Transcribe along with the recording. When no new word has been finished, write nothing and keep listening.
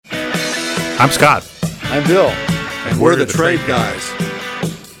I'm Scott. I'm Bill. And we're the Trade Guys.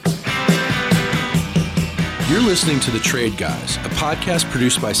 You're listening to The Trade Guys, a podcast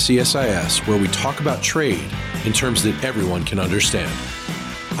produced by CSIS where we talk about trade in terms that everyone can understand.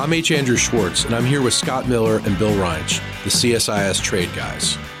 I'm H. Andrew Schwartz, and I'm here with Scott Miller and Bill Reinsch, the CSIS Trade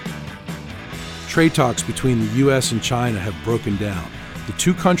Guys. Trade talks between the U.S. and China have broken down. The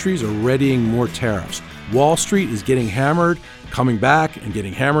two countries are readying more tariffs. Wall Street is getting hammered, coming back and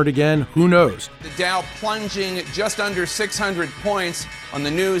getting hammered again. Who knows? The Dow plunging just under 600 points on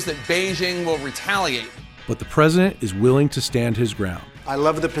the news that Beijing will retaliate. But the president is willing to stand his ground. I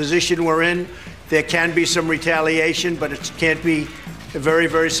love the position we're in. There can be some retaliation, but it can't be very,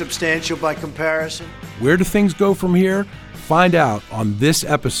 very substantial by comparison. Where do things go from here? Find out on this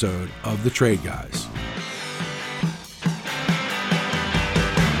episode of The Trade Guys.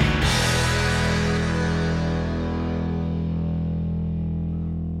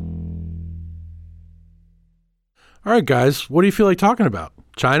 All right, guys, what do you feel like talking about?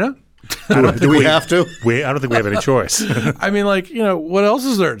 China? Do we have to? I don't think we have any choice. I mean, what else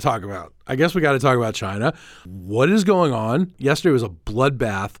is there to talk about? I guess we got to talk about China. What is going on? Yesterday was a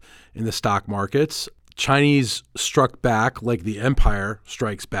bloodbath in the stock markets. Chinese struck back like the empire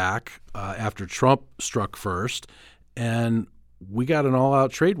strikes back after Trump struck first. And we got an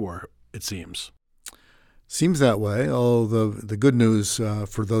all-out trade war, it seems. Seems that way. Although the good news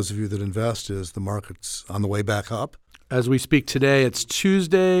for those of you that invest is the market's on the way back up. As we speak today, it's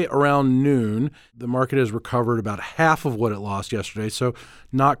Tuesday around noon. The market has recovered about half of what it lost yesterday, so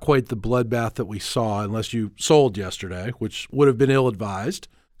not quite the bloodbath that we saw unless you sold yesterday, which would have been ill-advised.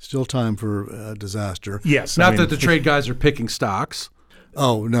 Still time for disaster. Yes. Not that the trade guys are picking stocks.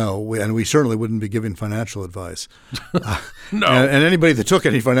 Oh, no, and we certainly wouldn't be giving financial advice. No. And anybody that took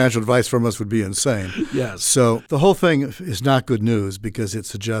any financial advice from us would be insane. Yes. So the whole thing is not good news because it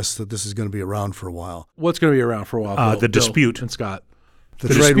suggests that this is going to be around for a while. What's going to be around for a while? The dispute. Bill and Scott.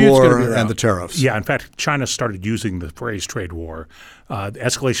 The trade war and the tariffs. Yeah, in fact, China started using the phrase trade war,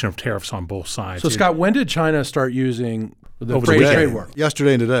 escalation of tariffs on both sides. So, Scott, when did China start using the Over phrase the trade war?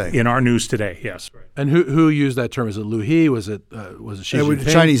 Yesterday and today. In our news today, yes. And who used that term? Is it Liu He? Was it Xi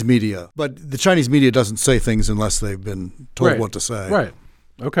Jinping? Chinese media. But the Chinese media doesn't say things unless they've been told what to say. Right.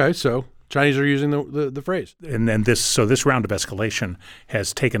 Okay, so Chinese are using the phrase. And then this round of escalation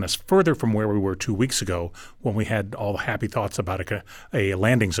has taken us further from where we were 2 weeks ago when we had all the happy thoughts about a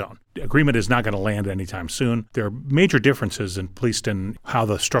landing zone. The agreement is not going to land anytime soon. There are major differences, at least in how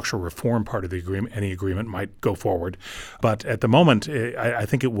the structural reform part of the agreement, any agreement might go forward. But at the moment, I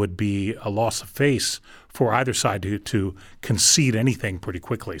think it would be a loss of face for either side to concede anything pretty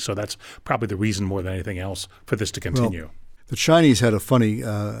quickly. So that's probably the reason more than anything else for this to continue. Well, the Chinese had a funny,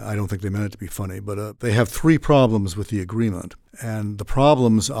 I don't think they meant it to be funny, but they have three problems with the agreement. And the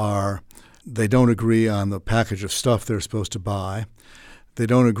problems are they don't agree on the package of stuff they're supposed to buy. They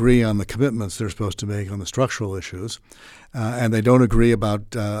don't agree on the commitments they're supposed to make on the structural issues. And they don't agree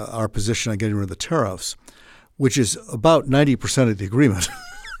about our position on getting rid of the tariffs, which is about 90% of the agreement.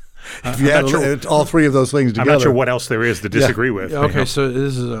 If you add all three of those things together. I'm not sure what else there is to disagree with. Okay, so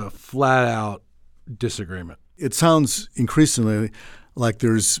this is a flat-out disagreement. It sounds increasingly like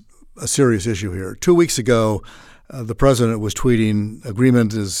there's a serious issue here. 2 weeks ago, the president was tweeting,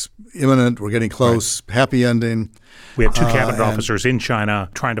 agreement is imminent, we're getting close, happy ending. We had two cabinet officers in China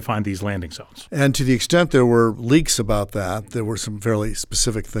trying to find these landing zones. And to the extent there were leaks about that, there were some fairly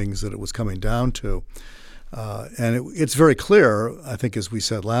specific things that it was coming down to. And it's very clear, I think, as we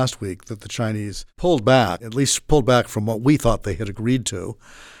said last week, that the Chinese pulled back, at least pulled back from what we thought they had agreed to.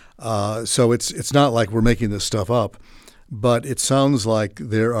 So it's not like we're making this stuff up, but it sounds like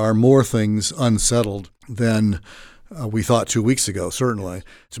there are more things unsettled than we thought 2 weeks ago, certainly.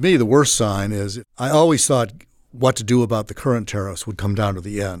 To me, the worst sign is I always thought what to do about the current tariffs would come down to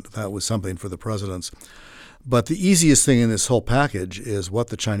the end. That was something for the presidents. But the easiest thing in this whole package is what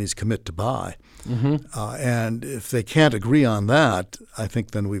the Chinese commit to buy. Mm-hmm. And if they can't agree on that, I think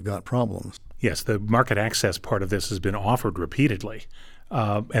then we've got problems. Yes, the market access part of this has been offered repeatedly.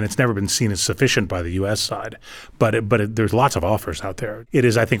 And it's never been seen as sufficient by the U.S. side. But there's lots of offers out there. It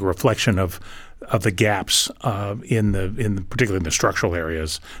is, I think, a reflection of the gaps particularly in the structural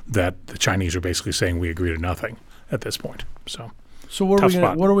areas that the Chinese are basically saying we agree to nothing at this point. So what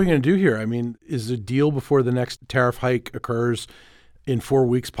are we going to do here? I mean, is a deal before the next tariff hike occurs in 4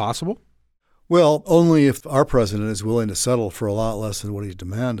 weeks possible? Well, only if our president is willing to settle for a lot less than what he's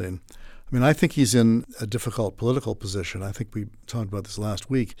demanding. I mean, I think he's in a difficult political position. I think we talked about this last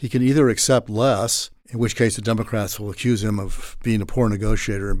week. He can either accept less, in which case the Democrats will accuse him of being a poor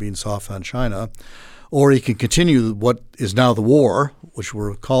negotiator and being soft on China, or he can continue what is now the war, which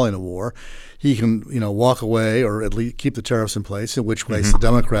we're calling a war. He can, walk away or at least keep the tariffs in place, in which case the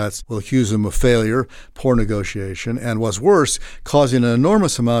Democrats will accuse him of failure, poor negotiation, and what's worse, causing an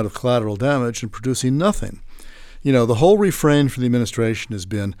enormous amount of collateral damage and producing nothing. The whole refrain for the administration has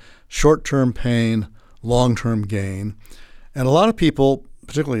been short-term pain, long-term gain. And a lot of people,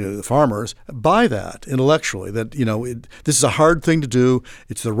 particularly the farmers, buy that intellectually, that, this is a hard thing to do,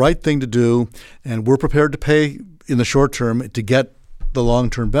 it's the right thing to do, and we're prepared to pay in the short term to get the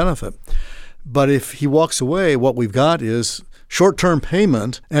long-term benefit. But if he walks away, what we've got is short-term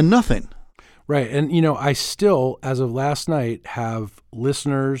payment and nothing. Right. And, I still, as of last night, have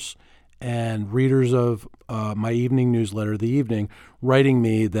listeners and readers of my evening newsletter, The Evening, writing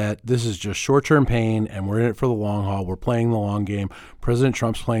me that this is just short-term pain and we're in it for the long haul. We're playing the long game. President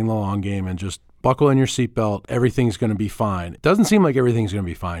Trump's playing the long game, and just buckle in your seatbelt. Everything's going to be fine. It doesn't seem like everything's going to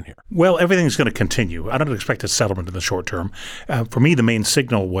be fine here. Well, everything's going to continue. I don't expect a settlement in the short term. For me, the main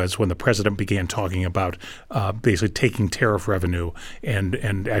signal was when the president began talking about basically taking tariff revenue and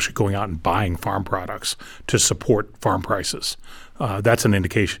actually going out and buying farm products to support farm prices. That's an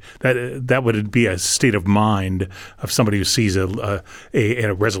indication that would be a state of mind of somebody who sees a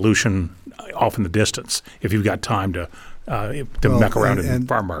resolution off in the distance if you've got time to muck around in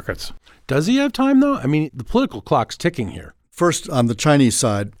farm markets. Does he have time, though? I mean, the political clock's ticking here. First, on the Chinese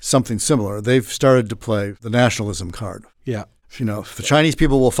side, something similar. They've started to play the nationalism card. Yeah. If the Chinese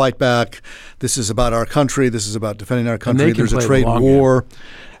people will fight back, this is about our country, this is about defending our country, there's a trade war.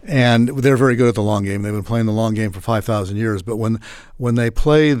 And they're very good at the long game. They've been playing the long game for 5,000 years. But when they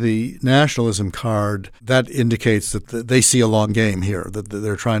play the nationalism card, that indicates that they see a long game here, that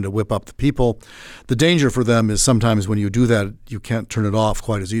they're trying to whip up the people. The danger for them is sometimes when you do that, you can't turn it off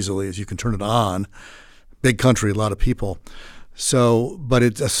quite as easily as you can turn it on. Big country, a lot of people. So, but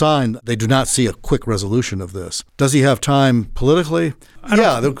it's a sign they do not see a quick resolution of this. Does he have time politically?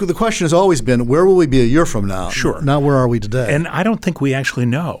 Yeah, the question has always been, where will we be a year from now? Sure. Not where are we today? And I don't think we actually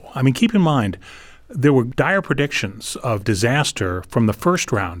know. I mean, keep in mind, there were dire predictions of disaster from the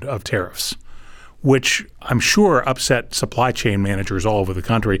first round of tariffs, which I'm sure upset supply chain managers all over the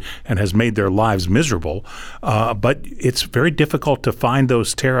country and has made their lives miserable. But it's very difficult to find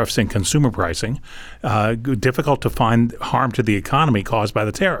those tariffs in consumer pricing, difficult to find harm to the economy caused by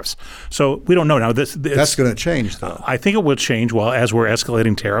the tariffs. So we don't know. Now, that's going to change, though. I think it will change as we're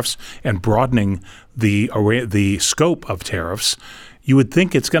escalating tariffs and broadening the scope of tariffs. You would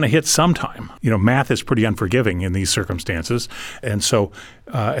think it's going to hit sometime. Math is pretty unforgiving in these circumstances. And so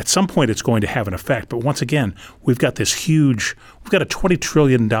at some point it's going to have an effect. But once again, we've got a $20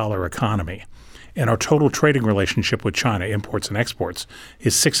 trillion economy. And our total trading relationship with China, imports and exports,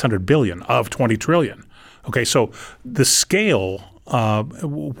 is $600 billion of $20 trillion. Okay, so the scale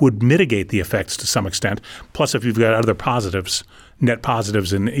would mitigate the effects to some extent. Plus, if you've got other positives, net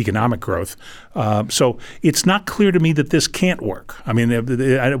positives in economic growth. So it's not clear to me that this can't work. I mean,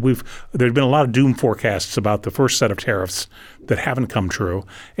 there's been a lot of doom forecasts about the first set of tariffs that haven't come true,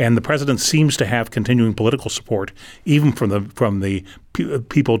 and the president seems to have continuing political support, even from the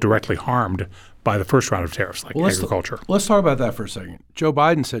people directly harmed by the first round of tariffs, like agriculture. Let's talk about that for a second. Joe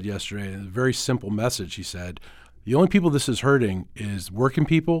Biden said yesterday, in a very simple message, he said, the only people this is hurting is working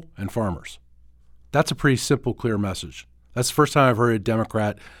people and farmers. That's a pretty simple, clear message. That's the first time I've heard a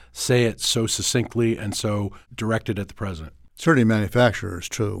Democrat say it so succinctly and so directed at the president. Certainly manufacturers,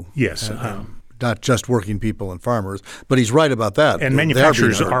 too. Yes. Not just working people and farmers, but he's right about that. And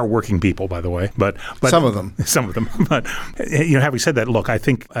manufacturers are working people, by the way. But some of them. Some of them. But having said that, look, I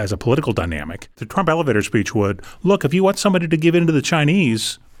think as a political dynamic, the Trump elevator speech would, look, if you want somebody to give in to the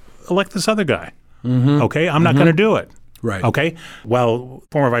Chinese, elect this other guy. Mm-hmm. Okay? I'm not going to do it. Right. Okay? While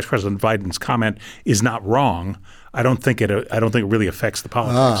former Vice President Biden's comment is not wrong, I don't think it really affects the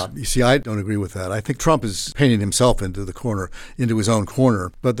politics. You see, I don't agree with that. I think Trump is painting himself into his own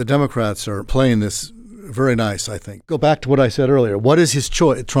corner. But the Democrats are playing this very nice, I think. Go back to what I said earlier. What is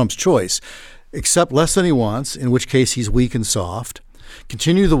Trump's choice? Accept less than he wants, in which case he's weak and soft.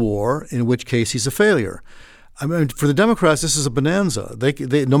 Continue the war, in which case he's a failure. I mean, for the Democrats, this is a bonanza.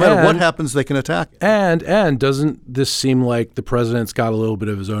 They no matter what happens, they can attack. And doesn't this seem like the president's got a little bit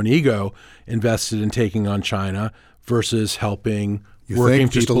of his own ego invested in taking on China versus helping working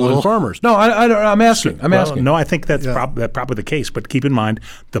people and farmers? No, I'm asking. I'm asking. No, I think that's probably the case. But keep in mind,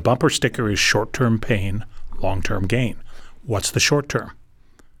 the bumper sticker is short-term pain, long-term gain. What's the short term?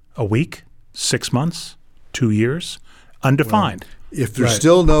 A week? 6 months? 2 years? Undefined. Well, if there's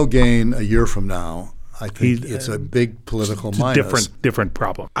still no gain a year from now, I think it's a big political minus. Different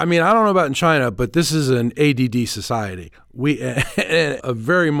problem. I mean, I don't know about in China, but this is an ADD society. A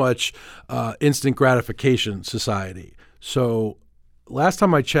very much instant gratification society. So last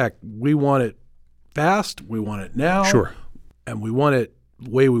time I checked, we want it fast, we want it now, sure, and we want it the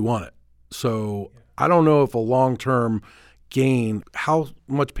way we want it. So I don't know if a long-term gain, how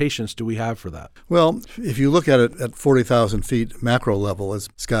much patience do we have for that? Well, if you look at it at 40,000 feet macro level, as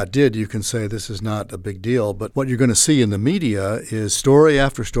Scott did, you can say this is not a big deal. But what you're going to see in the media is story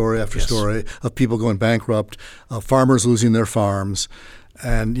after story after story of people going bankrupt, farmers losing their farms,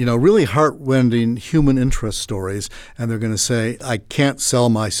 and, really heart-rending human interest stories. And they're going to say, I can't sell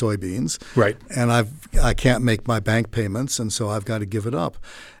my soybeans. Right. And I can't make my bank payments, and so I've got to give it up.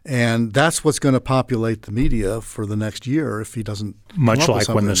 And that's what's going to populate the media for the next year if he doesn't. Much like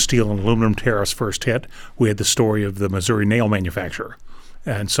when the steel and aluminum tariffs first hit, we had the story of the Missouri nail manufacturer.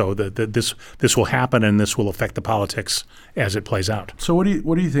 And so this will happen, and this will affect the politics as it plays out. So what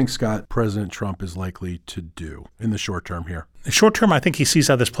do you think, Scott, President Trump is likely to do in the short term here? In the short term, I think he sees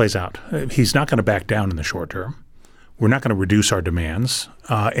how this plays out. He's not going to back down in the short term. We're not going to reduce our demands.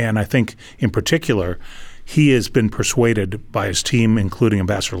 And I think, in particular, he has been persuaded by his team, including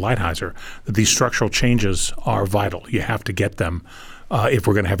Ambassador Lighthizer, that these structural changes are vital. You have to get them if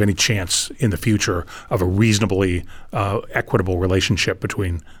we're going to have any chance in the future of a reasonably equitable relationship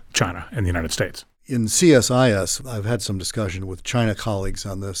between China and the United States. In CSIS, I've had some discussion with China colleagues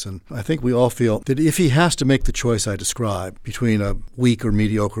on this, and I think we all feel that if he has to make the choice I described between a weak or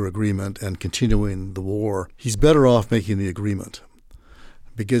mediocre agreement and continuing the war, he's better off making the agreement.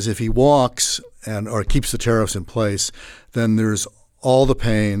 Because if he walks or keeps the tariffs in place, then there's all the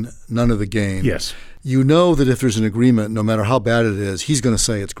pain, none of the gain. Yes. You know that if there's an agreement, no matter how bad it is, he's going to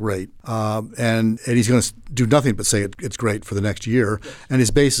say it's great. And he's going to do nothing but say it's great for the next year, and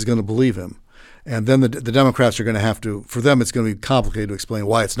his base is going to believe him. And then the Democrats are going to have to, for them, it's going to be complicated to explain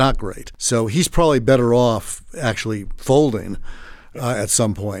why it's not great. So he's probably better off actually folding at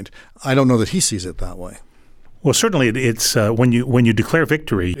some point. I don't know that he sees it that way. Well, certainly it's when you declare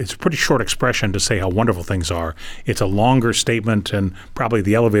victory, it's a pretty short expression to say how wonderful things are. It's a longer statement, and probably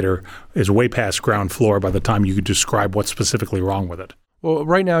the elevator is way past ground floor by the time you describe what's specifically wrong with it. Well,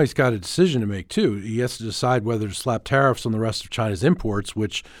 right now he's got a decision to make, too. He has to decide whether to slap tariffs on the rest of China's imports,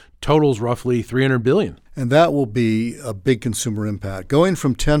 which totals roughly $300 billion. And that will be a big consumer impact. Going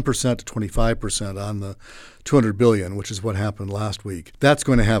from 10% to 25% on the $200 billion, which is what happened last week, that's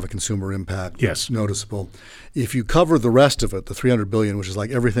going to have a consumer impact. Yes. Noticeable. If you cover the rest of it, the $300 billion, which is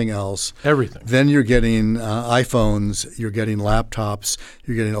like everything else, then you're getting iPhones, you're getting laptops,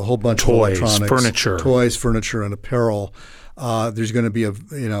 you're getting a whole bunch of electronics, furniture, and apparel. There's going to be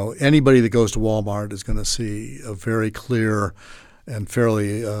anybody that goes to Walmart is going to see a very clear and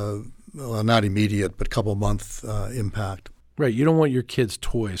fairly not immediate, but couple-month impact. Right. You don't want your kids'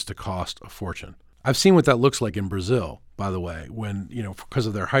 toys to cost a fortune. I've seen what that looks like in Brazil, by the way, when, because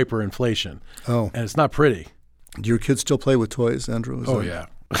of their hyperinflation. Oh. And it's not pretty. Do your kids still play with toys, Andrew? Yeah.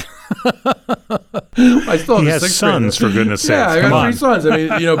 I still have he has sons, for goodness sakes. Yeah, I got 3 sons. I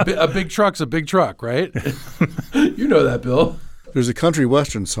mean, a big truck's a big truck, right? You know that, Bill. There's a country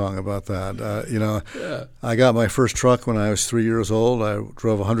western song about that. I got my first truck when I was 3 years old. I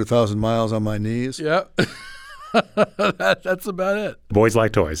drove 100,000 miles on my knees. Yeah. That's about it. Boys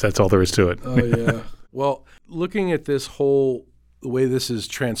like toys. That's all there is to it. Oh, yeah. Well, looking at the way this has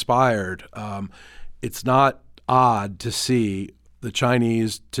transpired, it's not odd to see the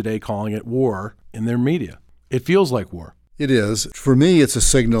Chinese today calling it war in their media. It feels like war. It is. For me, it's a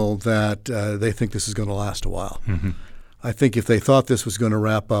signal that they think this is going to last a while. Mm-hmm. I think if they thought this was going to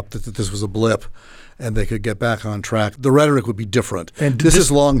wrap up, that this was a blip, and they could get back on track, the rhetoric would be different. And this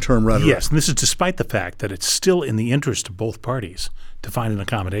is long-term rhetoric. Yes, and this is despite the fact that it's still in the interest of both parties to find an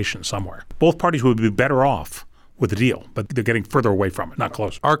accommodation somewhere. Both parties would be better off with a deal, but they're getting further away from it, not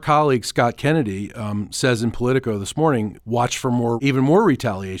closer. Our colleague Scott Kennedy says in Politico this morning, watch for even more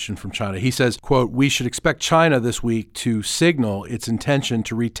retaliation from China. He says, quote, "We should expect China this week to signal its intention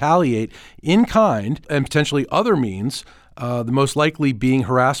to retaliate in kind and potentially other means, the most likely being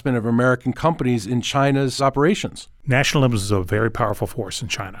harassment of American companies in China's operations." Nationalism is a very powerful force in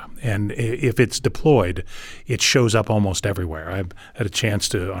China, and if it's deployed, it shows up almost everywhere. I've had a chance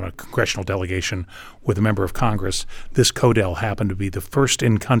to, on a congressional delegation with a member of Congress, this CODEL happened to be the first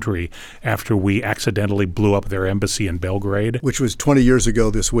in country after we accidentally blew up their embassy in Belgrade. Which was 20 years ago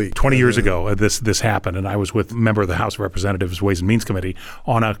this week. 20 years ago this happened, and I was with a member of the House of Representatives Ways and Means Committee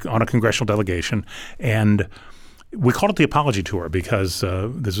on a congressional delegation, and We called it the apology tour because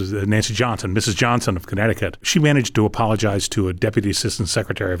this was Nancy Johnson, Mrs. Johnson of Connecticut. She managed to apologize to a Deputy Assistant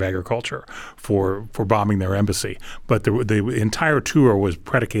Secretary of Agriculture for bombing their embassy. But the entire tour was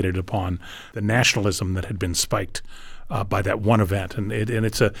predicated upon the nationalism that had been spiked by that one event, and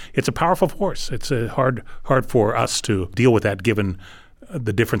it's a powerful force. It's hard for us to deal with that given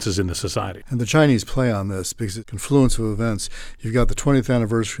the differences in the society. And the Chinese play on this because it's a confluence of events. You've got the 20th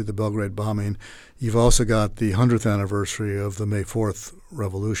anniversary of the Belgrade bombing. You've also got the 100th anniversary of the May 4th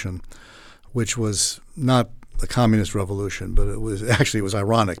revolution, which was not a communist revolution, but it was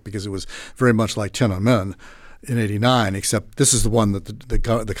ironic because it was very much like Tiananmen in '89, except this is the one that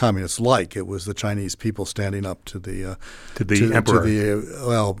the communists like. It was the Chinese people standing up to the emperor.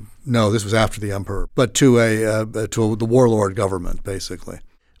 This was after the emperor, but to the warlord government, basically.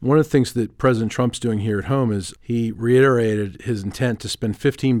 One of the things that President Trump's doing here at home is he reiterated his intent to spend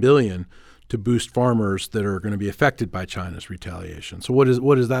 $15 billion to boost farmers that are going to be affected by China's retaliation. So what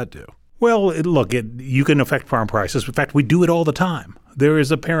does that do? Well, you can affect farm prices. In fact, we do it all the time. There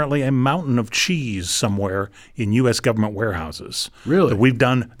is apparently a mountain of cheese somewhere in U.S. government warehouses. Really?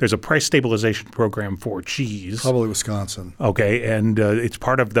 There's a price stabilization program for cheese. Probably Wisconsin. Okay, and it's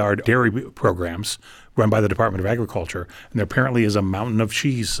part of our dairy programs run by the Department of Agriculture. And there apparently is a mountain of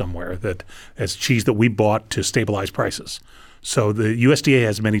cheese somewhere that's cheese that we bought to stabilize prices. So the USDA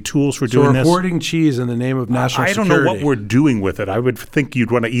has many tools for doing this. So we're hoarding cheese in the name of national security. I don't know what we're doing with it. I would think you'd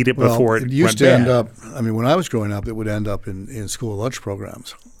want to eat it before it used went to bad. end up, when I was growing up, it would end up in school lunch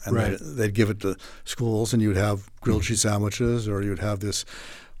programs. And right. they'd give it to schools, and you would have grilled cheese sandwiches, or you would have this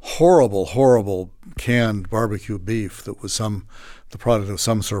horrible, horrible canned barbecue beef that was the product of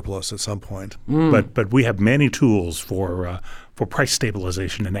some surplus at some point. But we have many tools for price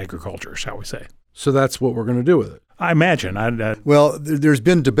stabilization in agriculture, shall we say. So that's what we're going to do with it. I imagine. Well, there's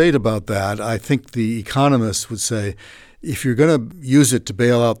been debate about that. I think the economists would say if you're going to use it to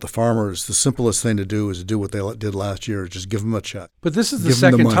bail out the farmers, the simplest thing to do is to do what they did last year, just give them a check. But this is the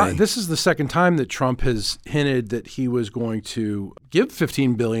second time. This is the second time that Trump has hinted that he was going to give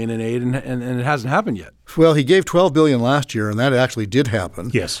 $15 billion in aid, and it hasn't happened yet. Well, he gave $12 billion last year, and that actually did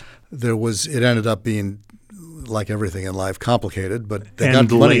happen. Yes, it ended up being, like everything in life, complicated, but they and got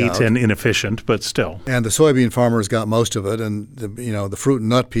the money late out. and inefficient, but still. And the soybean farmers got most of it, and the fruit and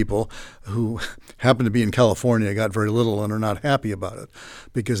nut people who happen to be in California got very little and are not happy about it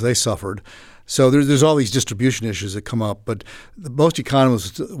because they suffered. So there's all these distribution issues that come up, but most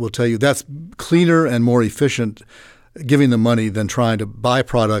economists will tell you that's cleaner and more efficient giving them money than trying to buy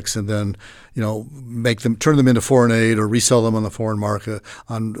products and then turn them into foreign aid or resell them on the foreign market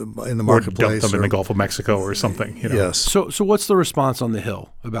in the marketplace, or dump them in the Gulf of Mexico or something. Yes. So what's the response on the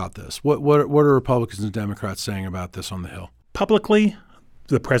Hill about this? What are Republicans and Democrats saying about this on the Hill? Publicly,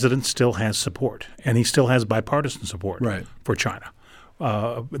 the president still has support, and he still has bipartisan support for China,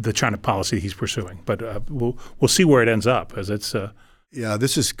 the China policy he's pursuing. But we'll see where it ends up, as it's. Yeah,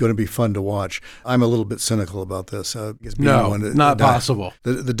 this is going to be fun to watch. I'm a little bit cynical about this. Not possible.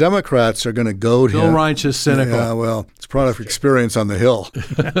 The Democrats are going to goad him. Bill Reinsch is cynical. Yeah, well, it's product of experience on the Hill.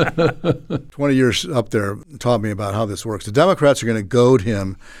 20 years up there taught me about how this works. The Democrats are going to goad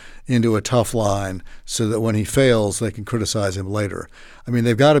him into a tough line so that when he fails, they can criticize him later.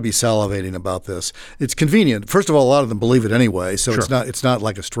 They've got to be salivating about this. It's convenient. First of all, a lot of them believe it anyway, so sure. It's not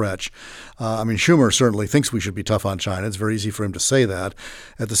like a stretch. Schumer certainly thinks we should be tough on China. It's very easy for him to say that.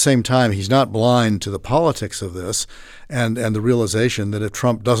 At the same time, he's not blind to the politics of this and the realization that if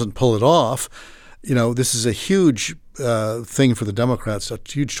Trump doesn't pull it off, this is a huge thing for the Democrats, a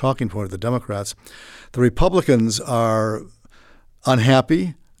huge talking point of the Democrats. The Republicans are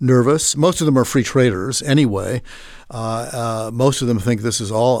unhappy, nervous. Most of them are free traders anyway. Most of them think this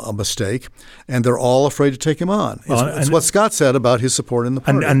is all a mistake, and they're all afraid to take him on. It's what Scott said about his support in the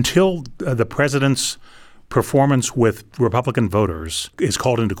party. Until the president's performance with Republican voters is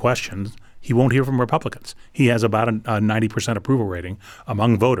called into question, he won't hear from Republicans. He has about a 90% approval rating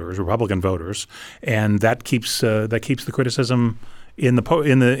among voters, Republican voters, and that keeps the criticism in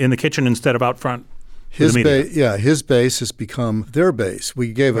the kitchen instead of out front. His base has become their base.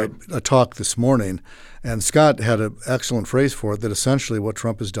 We gave a talk this morning, and Scott had an excellent phrase for it, that essentially what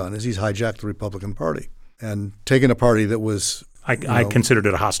Trump has done is he's hijacked the Republican Party and taken a party that was I considered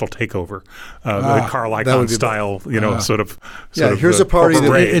it a hostile takeover, Carl Icahn style, here's a party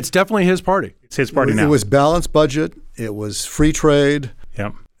that it's definitely his party. It's his party now. It was balanced budget. It was free trade.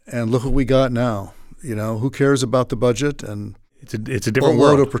 Yep. And look what we got now. Who cares about the budget? And it's a different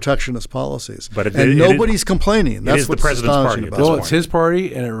world world of protectionist policies. But nobody's complaining. That's it is what's the president's party about. at this Well, point. it's his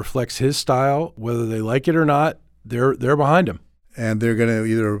party, and it reflects his style. Whether they like it or not, they're behind him. And they're going to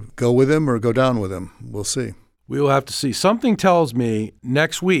either go with him or go down with him. We'll see. We will have to see. Something tells me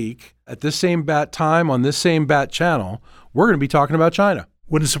next week at this same bat time on this same bat channel, we're going to be talking about China.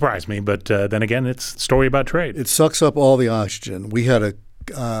 Wouldn't surprise me, but then again, it's a story about trade. It sucks up all the oxygen. We had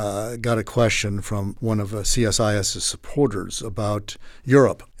got a question from one of CSIS's supporters about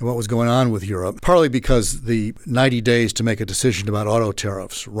Europe and what was going on with Europe, partly because the 90 days to make a decision about auto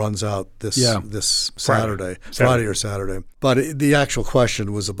tariffs runs out this Friday or Saturday. But the actual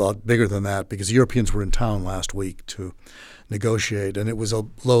question was about bigger than that, because Europeans were in town last week to negotiate, and it was a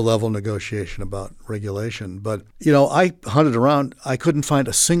low-level negotiation about regulation. But, I hunted around. I couldn't find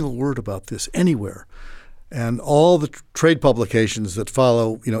a single word about this anywhere. And all the trade publications that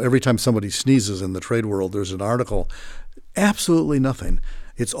follow, every time somebody sneezes in the trade world, there's an article. Absolutely nothing.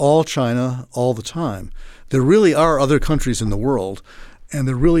 It's all China all the time. There really are other countries in the world, and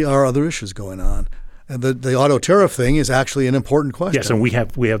there really are other issues going on. And the auto tariff thing is actually an important question. Yes, and we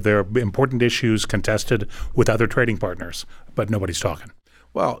have their important issues contested with other trading partners, but nobody's talking.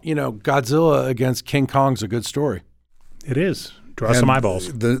 Well, Godzilla against King Kong's a good story. It is. Draw some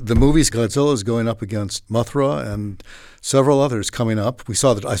eyeballs. The movie's Godzilla is going up against Mothra and several others coming up. I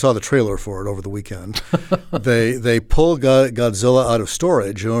saw the trailer for it over the weekend. They pull Godzilla out of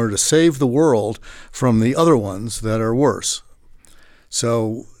storage in order to save the world from the other ones that are worse.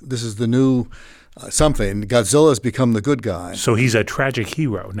 So this is the new something. Godzilla has become the good guy. So he's a tragic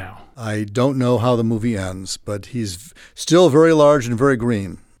hero now. I don't know how the movie ends, but he's still very large and very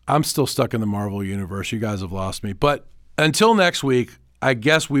green. I'm still stuck in the Marvel universe. You guys have lost me. But until next week, I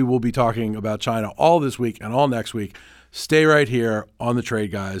guess we will be talking about China all this week and all next week. Stay right here on The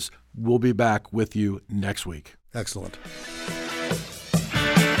Trade Guys. We'll be back with you next week. Excellent.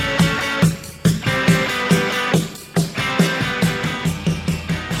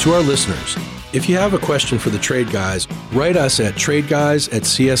 To our listeners, if you have a question for The Trade Guys, write us at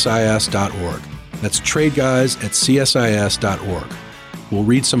tradeguys@csis.org. That's tradeguys@csis.org. We'll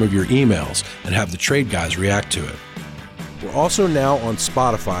read some of your emails and have The Trade Guys react to it. We're also now on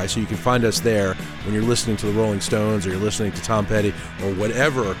Spotify, so you can find us there when you're listening to the Rolling Stones or you're listening to Tom Petty or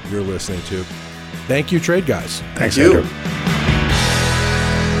whatever you're listening to. Thank you, Trade Guys. Thanks, Andrew.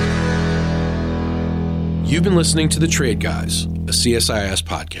 You've been listening to The Trade Guys, a CSIS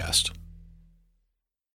podcast.